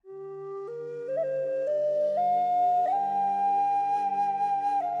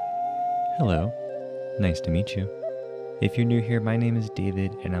Hello, nice to meet you. If you're new here, my name is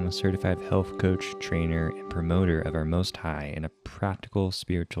David, and I'm a certified health coach, trainer, and promoter of our Most High in a practical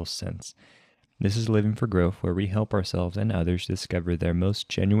spiritual sense. This is Living for Growth, where we help ourselves and others discover their most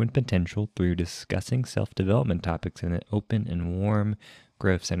genuine potential through discussing self-development topics in an open and warm,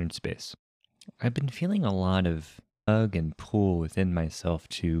 growth-centered space. I've been feeling a lot of tug and pull within myself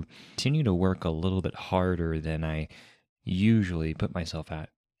to continue to work a little bit harder than I usually put myself at.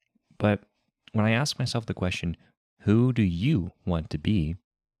 But when I ask myself the question, who do you want to be?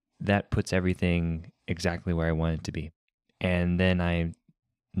 That puts everything exactly where I want it to be. And then I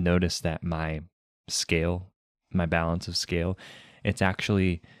notice that my scale, my balance of scale, it's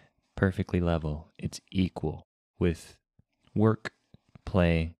actually perfectly level. It's equal with work,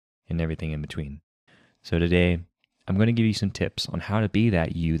 play, and everything in between. So today, I'm going to give you some tips on how to be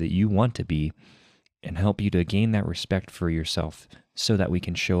that you want to be and help you to gain that respect for yourself so that we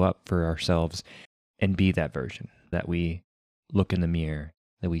can show up for ourselves and be that version that we look in the mirror,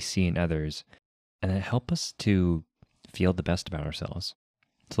 that we see in others, and that help us to feel the best about ourselves.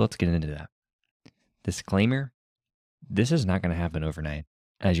 So let's get into that. Disclaimer, this is not going to happen overnight,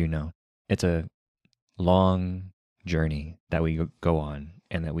 as you know. It's a long journey that we go on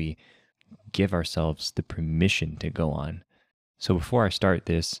and that we give ourselves the permission to go on. So before I start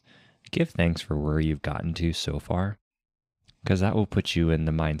this, give thanks for where you've gotten to so far, because that will put you in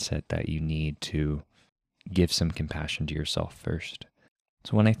the mindset that you need to give some compassion to yourself first.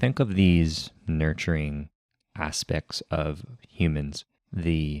 So when I think of these nurturing aspects of humans,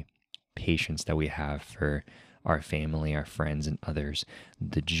 the patience that we have for our family, our friends, and others,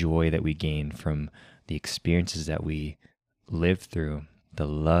 the joy that we gain from the experiences that we live through, the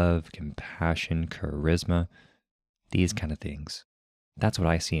love, compassion, charisma, these kind of things. That's what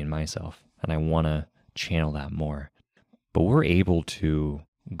I see in myself, and I want to channel that more. But we're able to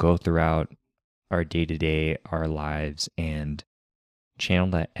go throughout our day-to-day, our lives, and channel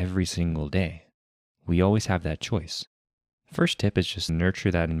that every single day. We always have that choice. First tip is just nurture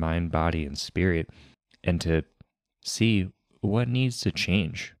that in mind, body, and spirit, and to see what needs to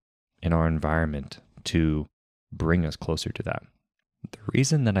change in our environment to bring us closer to that. The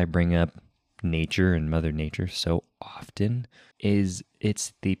reason that I bring up nature and Mother Nature so often is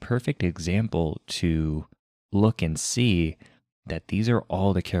it's the perfect example to look and see that these are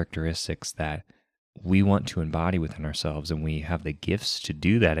all the characteristics that we want to embody within ourselves, and we have the gifts to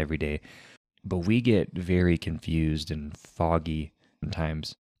do that every day. But we get very confused and foggy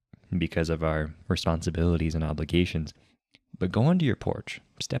sometimes because of our responsibilities and obligations. But go onto your porch,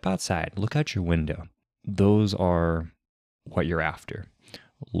 step outside, look out your window. Those are what you're after.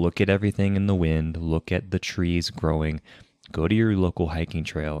 Look at everything in the wind, look at the trees growing, go to your local hiking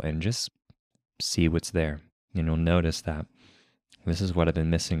trail and just see what's there. And you'll notice that this is what I've been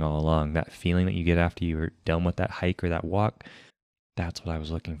missing all along. That feeling that you get after you're done with that hike or that walk, that's what I was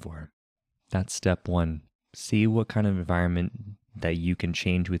looking for. That's step one. See what kind of environment that you can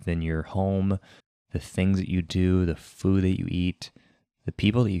change within your home, the things that you do, the food that you eat, the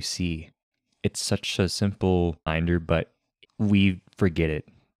people that you see. It's such a simple reminder, but we forget it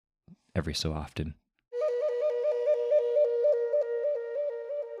every so often.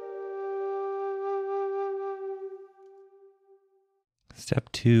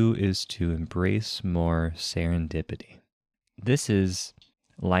 Step two is to embrace more serendipity. This is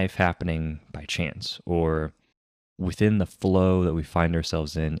life happening by chance or within the flow that we find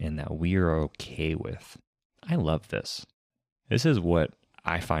ourselves in and that we are okay with. I love this. This is what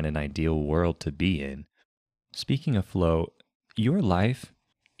I find an ideal world to be in. Speaking of flow, your life,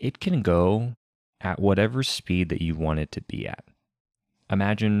 it can go at whatever speed that you want it to be at.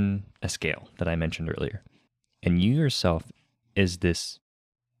 Imagine a scale that I mentioned earlier, and you yourself is this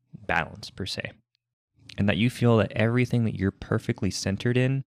balance per se, and that you feel that everything that you're perfectly centered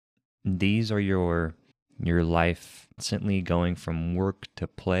in, these are your life constantly going from work to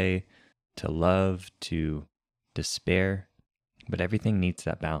play to love to despair, but everything needs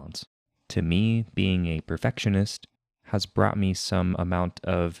that balance. To me, being a perfectionist has brought me some amount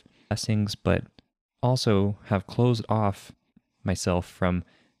of blessings, but also have closed off myself from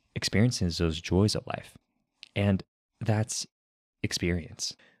experiencing those joys of life. And that's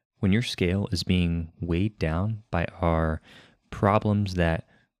experience. When your scale is being weighed down by our problems that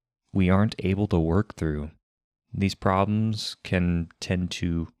we aren't able to work through, these problems can tend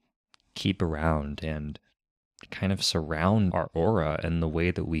to keep around and kind of surround our aura and the way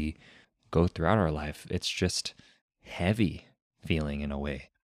that we go throughout our life. It's just heavy feeling in a way.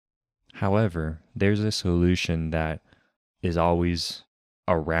 However, there's a solution that is always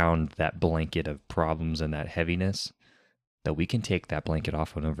around that blanket of problems and that heaviness, that we can take that blanket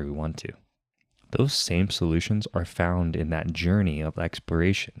off whenever we want to. those same solutions are found in that journey of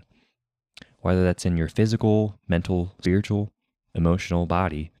exploration. Whether that's in your physical, mental, spiritual, emotional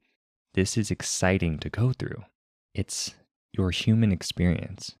body, this is exciting to go through. It's your human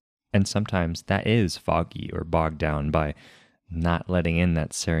experience. And sometimes that is foggy or bogged down by not letting in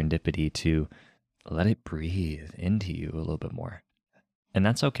that serendipity to let it breathe into you a little bit more. And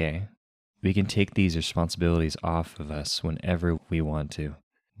that's okay. We can take these responsibilities off of us whenever we want to.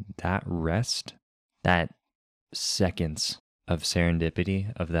 That rest, that seconds of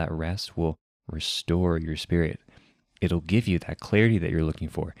serendipity of that rest will restore your spirit. It'll give you that clarity that you're looking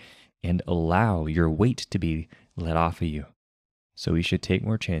for and allow your weight to be let off of you. So we should take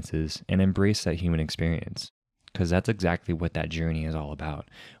more chances and embrace that human experience, because that's exactly what that journey is all about.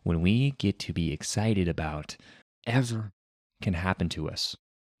 When we get to be excited about ever can happen to us,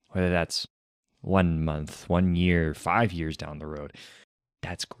 whether that's 1 month, 1 year, 5 years down the road,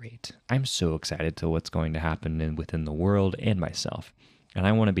 that's great. I'm so excited to what's going to happen within the world and myself. And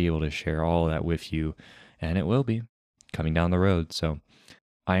I want to be able to share all of that with you, and it will be coming down the road. So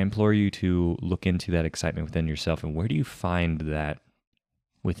I implore you to look into that excitement within yourself, and where do you find that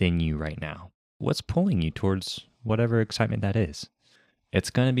within you right now? What's pulling you towards whatever excitement that is? It's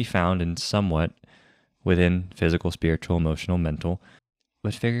going to be found in somewhat within physical, spiritual, emotional, mental,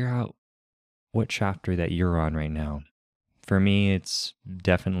 but figure out what chapter that you're on right now. For me, it's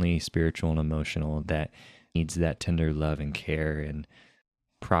definitely spiritual and emotional that needs that tender love and care and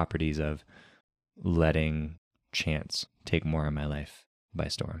properties of letting chance take more of my life by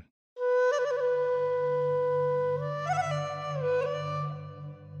storm.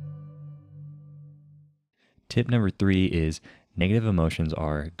 Tip number 3 is negative emotions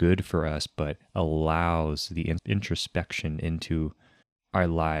are good for us, but allows the introspection into our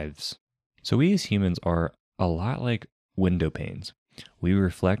lives. So we as humans are a lot like window panes. We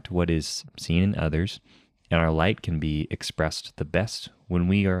reflect what is seen in others, and our light can be expressed the best when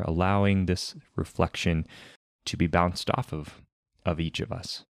we are allowing this reflection to be bounced off of each of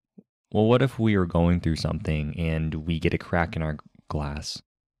us. Well, what if we are going through something and we get a crack in our glass?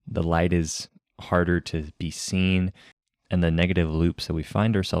 The light is harder to be seen, and the negative loops that we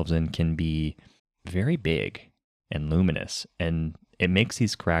find ourselves in can be very big and luminous, and it makes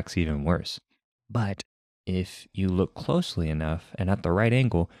these cracks even worse. But if you look closely enough and at the right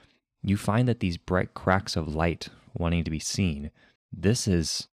angle, you find that these bright cracks of light wanting to be seen, this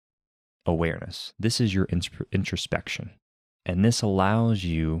is awareness. This is your introspection. And this allows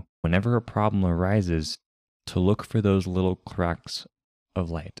you, whenever a problem arises, to look for those little cracks of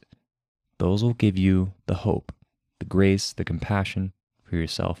light. Those will give you the hope, the grace, the compassion for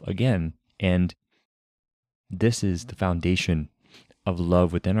yourself again. And this is the foundation of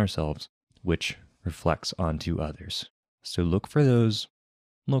love within ourselves, which reflects onto others. So look for those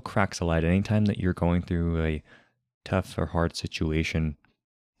little cracks of light. Anytime that you're going through a tough or hard situation,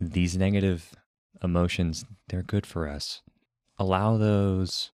 these negative emotions, they're good for us. Allow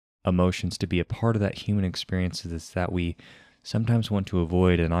those emotions to be a part of that human experience that we sometimes want to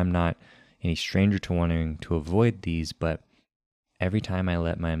avoid. And I'm not any stranger to wanting to avoid these, but every time I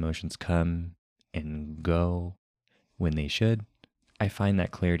let my emotions come and go when they should, I find that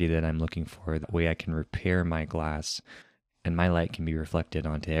clarity that I'm looking for. That way I can repair my glass and my light can be reflected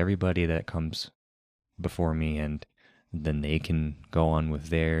onto everybody that comes before me, and then they can go on with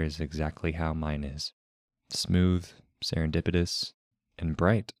theirs exactly how mine is. Smooth, serendipitous, and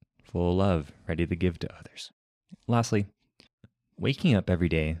bright, full of love, ready to give to others. Lastly, waking up every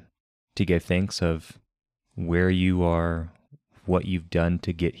day to give thanks of where you are, what you've done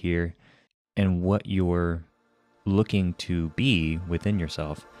to get here, and what you're looking to be within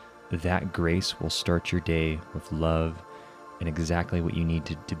yourself. That grace will start your day with love and exactly what you need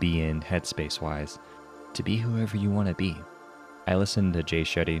to be in headspace-wise to be whoever you want to be. I listen to Jay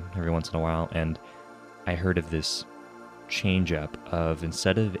Shetty every once in a while, and I heard of this change up of,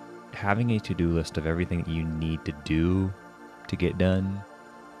 instead of having a to-do list of everything that you need to do to get done,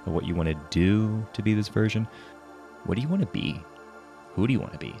 or what you want to do to be this version, what do you want to be? Who do you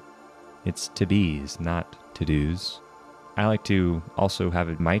want to be? It's to-bes, not to-dos. I like to also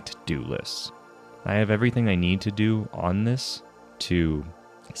have my to-do lists. I have everything I need to do on this to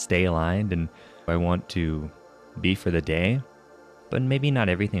stay aligned and I want to be for the day, but maybe not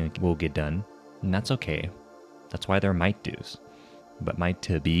everything will get done, and that's okay. That's why they're might do's. But my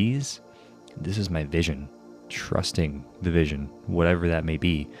to-bes, this is my vision, trusting the vision, whatever that may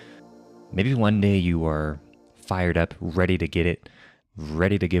be. Maybe one day you are fired up, ready to get it,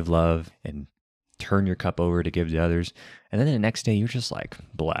 ready to give love and turn your cup over to give to others. And then the next day you're just like,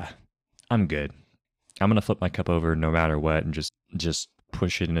 blah, I'm good. I'm going to flip my cup over no matter what and just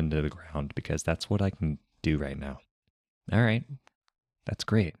push it into the ground because that's what I can do right now. All right, that's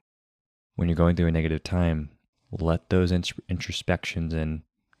great. When you're going through a negative time, let those introspections and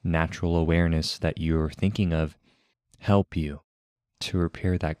natural awareness that you're thinking of help you to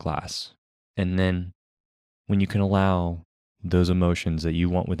repair that glass. And then when you can allow those emotions that you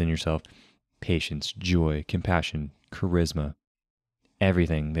want within yourself, patience, joy, compassion, charisma,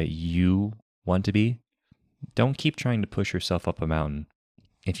 everything that you want to be, don't keep trying to push yourself up a mountain.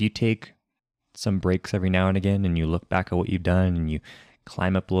 If you take some breaks every now and again and you look back at what you've done and you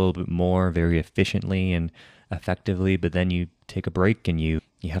climb up a little bit more very efficiently and effectively, but then you take a break and you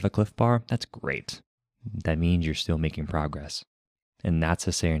have a cliff bar, that's great. That means you're still making progress. And that's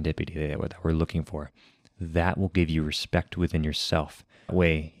a serendipity that we're looking for. That will give you respect within yourself. That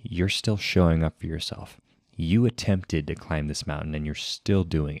way, you're still showing up for yourself. You attempted to climb this mountain and you're still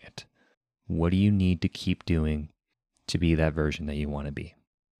doing it. What do you need to keep doing to be that version that you want to be?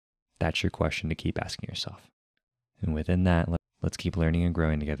 That's your question to keep asking yourself. And within that, let's keep learning and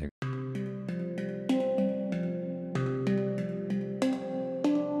growing together.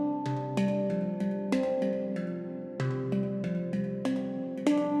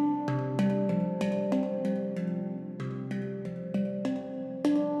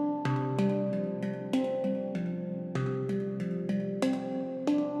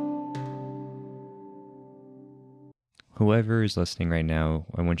 Whoever is listening right now,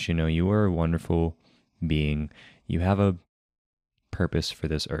 I want you to know you are a wonderful being. You have a purpose for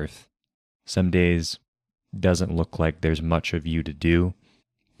this earth. Some days doesn't look like there's much of you to do,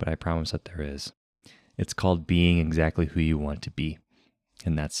 but I promise that there is. It's called being exactly who you want to be.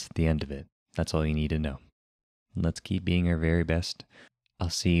 And that's the end of it. That's all you need to know. Let's keep being our very best.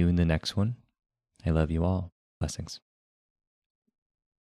 I'll see you in the next one. I love you all. Blessings.